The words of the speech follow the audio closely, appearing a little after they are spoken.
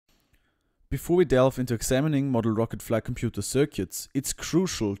Before we delve into examining model rocket flight computer circuits, it's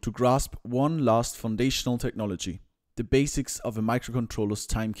crucial to grasp one last foundational technology, the basics of a microcontroller's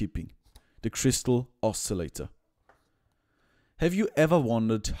timekeeping, the crystal oscillator. Have you ever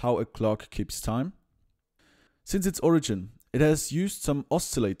wondered how a clock keeps time? Since its origin, it has used some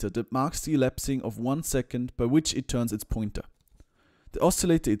oscillator that marks the elapsing of 1 second by which it turns its pointer. The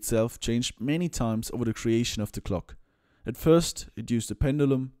oscillator itself changed many times over the creation of the clock. At first, it used a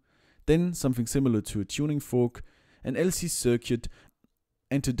pendulum, then something similar to a tuning fork, an LC circuit,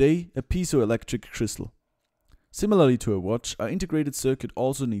 and today a piezoelectric crystal. Similarly to a watch, our integrated circuit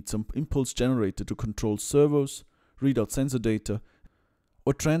also needs some impulse generator to control servos, read out sensor data,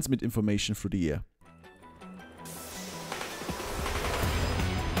 or transmit information through the air.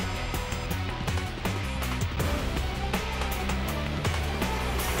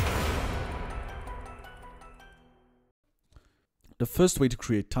 The first way to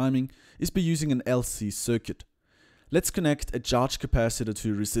create timing is by using an LC circuit. Let's connect a charge capacitor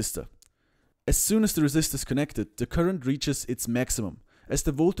to a resistor. As soon as the resistor is connected, the current reaches its maximum, as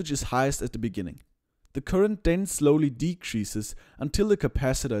the voltage is highest at the beginning. The current then slowly decreases until the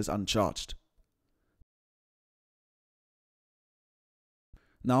capacitor is uncharged.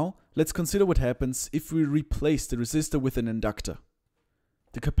 Now, let's consider what happens if we replace the resistor with an inductor.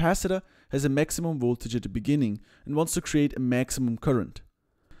 The capacitor has a maximum voltage at the beginning and wants to create a maximum current.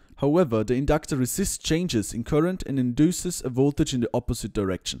 However, the inductor resists changes in current and induces a voltage in the opposite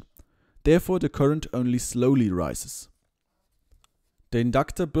direction. Therefore, the current only slowly rises. The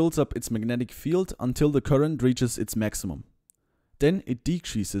inductor builds up its magnetic field until the current reaches its maximum. Then it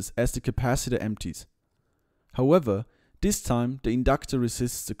decreases as the capacitor empties. However, this time the inductor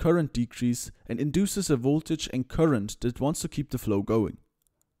resists the current decrease and induces a voltage and current that wants to keep the flow going.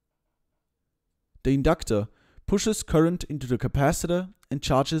 The inductor pushes current into the capacitor and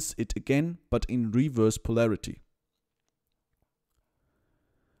charges it again, but in reverse polarity.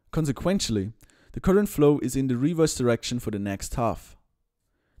 Consequently, the current flow is in the reverse direction for the next half.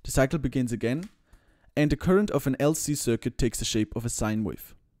 The cycle begins again, and the current of an LC circuit takes the shape of a sine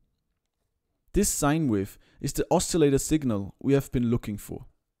wave. This sine wave is the oscillator signal we have been looking for.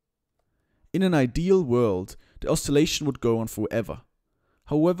 In an ideal world, the oscillation would go on forever.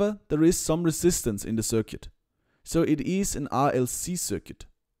 However, there is some resistance in the circuit, so it is an RLC circuit.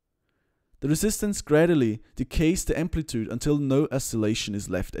 The resistance gradually decays the amplitude until no oscillation is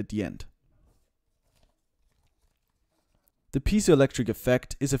left at the end. The piezoelectric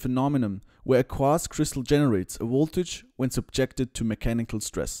effect is a phenomenon where a quartz crystal generates a voltage when subjected to mechanical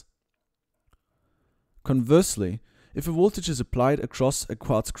stress. Conversely, if a voltage is applied across a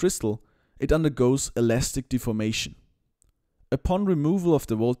quartz crystal, it undergoes elastic deformation. Upon removal of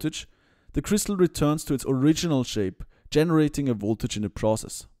the voltage, the crystal returns to its original shape, generating a voltage in the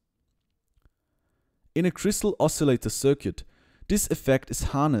process. In a crystal oscillator circuit, this effect is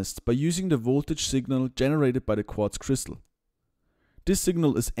harnessed by using the voltage signal generated by the quartz crystal. This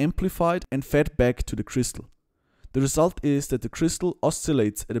signal is amplified and fed back to the crystal. The result is that the crystal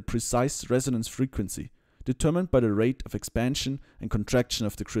oscillates at a precise resonance frequency, determined by the rate of expansion and contraction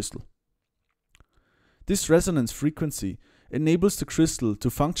of the crystal. This resonance frequency enables the crystal to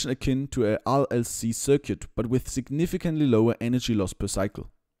function akin to a RLC circuit, but with significantly lower energy loss per cycle.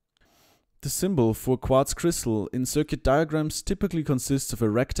 The symbol for quartz crystal in circuit diagrams typically consists of a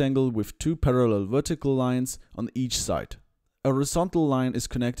rectangle with two parallel vertical lines on each side. A horizontal line is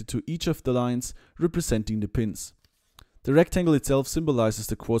connected to each of the lines, representing the pins. The rectangle itself symbolizes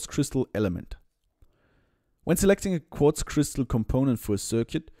the quartz crystal element. When selecting a quartz crystal component for a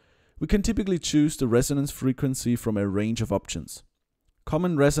circuit, we can typically choose the resonance frequency from a range of options.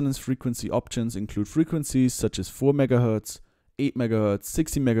 Common resonance frequency options include frequencies such as 4 MHz, 8 MHz,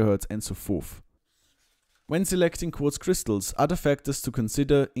 60 MHz, and so forth. When selecting quartz crystals, other factors to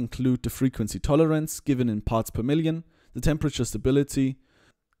consider include the frequency tolerance given in parts per million, the temperature stability,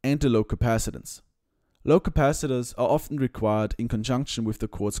 and the low capacitance. Low capacitors are often required in conjunction with the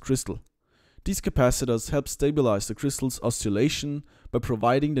quartz crystal. These capacitors help stabilize the crystal's oscillation by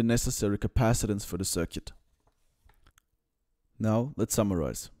providing the necessary capacitance for the circuit. Now, let's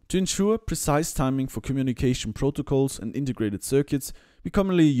summarize. To ensure precise timing for communication protocols and integrated circuits, we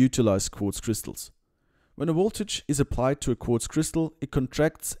commonly utilize quartz crystals. When a voltage is applied to a quartz crystal, it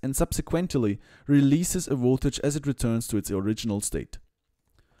contracts and subsequently releases a voltage as it returns to its original state.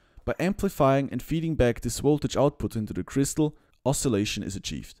 By amplifying and feeding back this voltage output into the crystal, oscillation is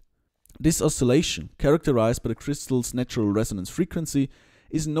achieved. This oscillation, characterized by the crystal's natural resonance frequency,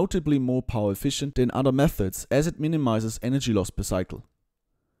 is notably more power efficient than other methods as it minimizes energy loss per cycle.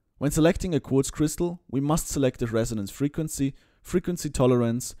 When selecting a quartz crystal, we must select the resonance frequency, frequency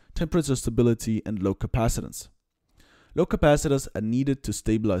tolerance, temperature stability, and low capacitance. Low capacitors are needed to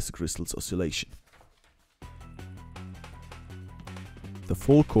stabilize the crystal's oscillation. The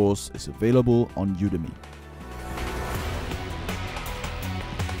full course is available on Udemy.